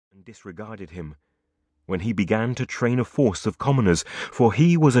and disregarded him. When he began to train a force of commoners, for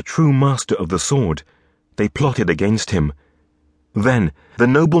he was a true master of the sword, they plotted against him. Then the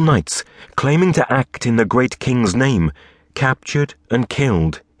noble knights, claiming to act in the great king's name, captured and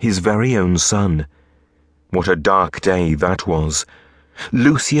killed his very own son. What a dark day that was!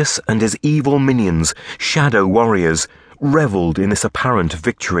 Lucius and his evil minions, shadow warriors, revelled in this apparent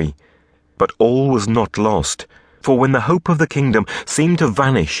victory. But all was not lost, for when the hope of the kingdom seemed to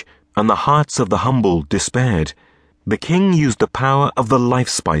vanish and the hearts of the humble despaired, the king used the power of the life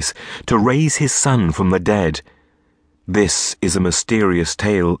spice to raise his son from the dead. This is a mysterious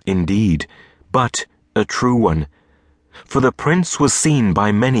tale indeed, but a true one. For the prince was seen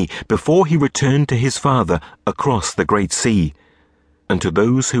by many before he returned to his father across the great sea. And to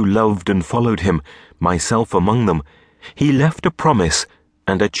those who loved and followed him, myself among them, he left a promise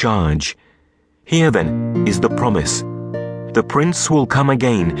and a charge. Here then is the promise. The prince will come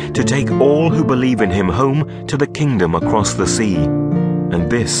again to take all who believe in him home to the kingdom across the sea. And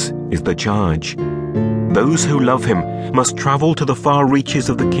this is the charge. Those who love him must travel to the far reaches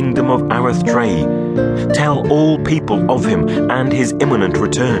of the kingdom of Areth-Trae, tell all people of him and his imminent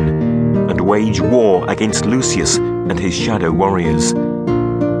return, and wage war against Lucius and his shadow warriors.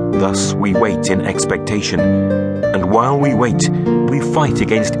 Thus we wait in expectation, and while we wait, we fight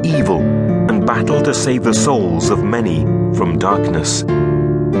against evil and battle to save the souls of many from darkness.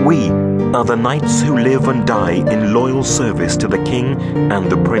 We are the knights who live and die in loyal service to the king and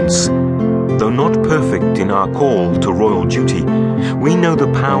the prince. Though not perfect in our call to royal duty, we know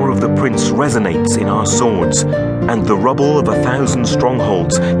the power of the prince resonates in our swords, and the rubble of 1,000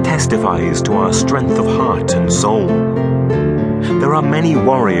 strongholds testifies to our strength of heart and soul. There are many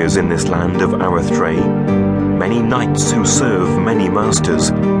warriors in this land of Areth-Trae, many knights who serve many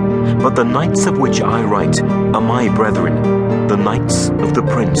masters, but the knights of which I write are my brethren, the knights of the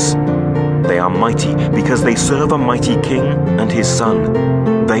prince. They are mighty because they serve a mighty king and his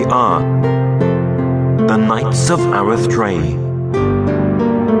son. They are the Knights of Areth-Trae.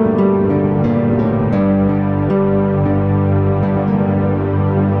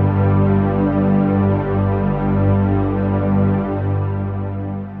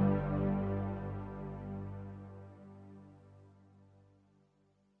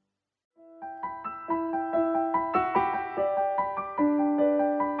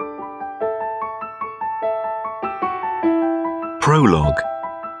 Prologue.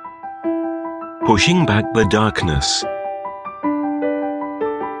 Pushing back the darkness.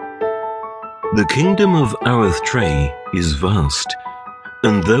 The kingdom of Areth-Trae is vast,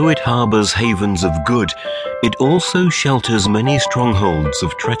 and though it harbours havens of good, it also shelters many strongholds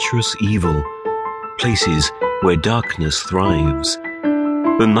of treacherous evil, places where darkness thrives.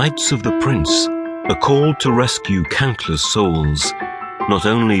 The knights of the prince are called to rescue countless souls, not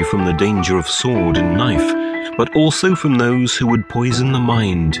only from the danger of sword and knife, but also from those who would poison the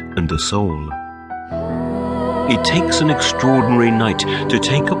mind and the soul. It takes an extraordinary knight to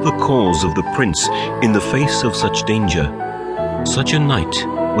take up the cause of the prince in the face of such danger. Such a knight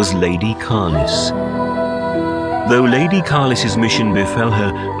was Lady Carliss. Though Lady Carliss's mission befell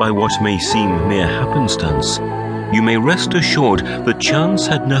her by what may seem mere happenstance, you may rest assured that chance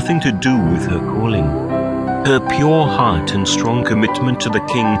had nothing to do with her calling. Her pure heart and strong commitment to the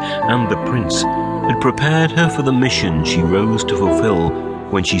king and the prince had prepared her for the mission she rose to fulfill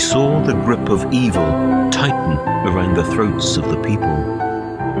when she saw the grip of evil tighten around the throats of the people.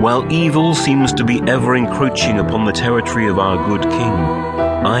 While evil seems to be ever encroaching upon the territory of our good king,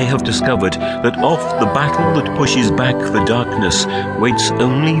 I have discovered that oft the battle that pushes back the darkness waits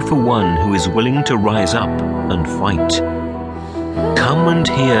only for one who is willing to rise up and fight. Come and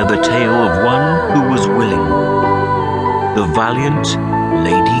hear the tale of one who was willing, the valiant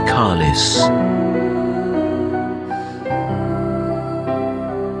Lady Carliss.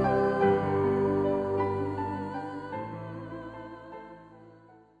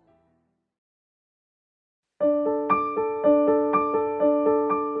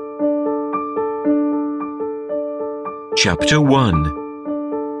 Chapter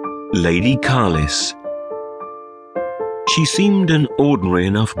 1. Lady Carliss. She seemed an ordinary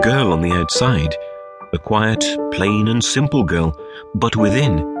enough girl on the outside, a quiet, plain and simple girl, but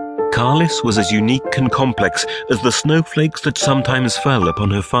within, Carliss was as unique and complex as the snowflakes that sometimes fell upon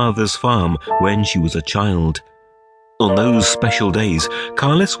her father's farm when she was a child. On those special days,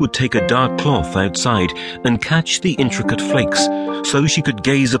 Carliss would take a dark cloth outside and catch the intricate flakes, so she could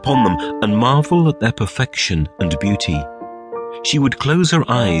gaze upon them and marvel at their perfection and beauty. She would close her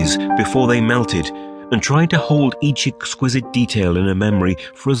eyes before they melted and try to hold each exquisite detail in her memory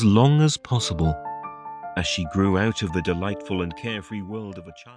for as long as possible. As she grew out of the delightful and carefree world of a child,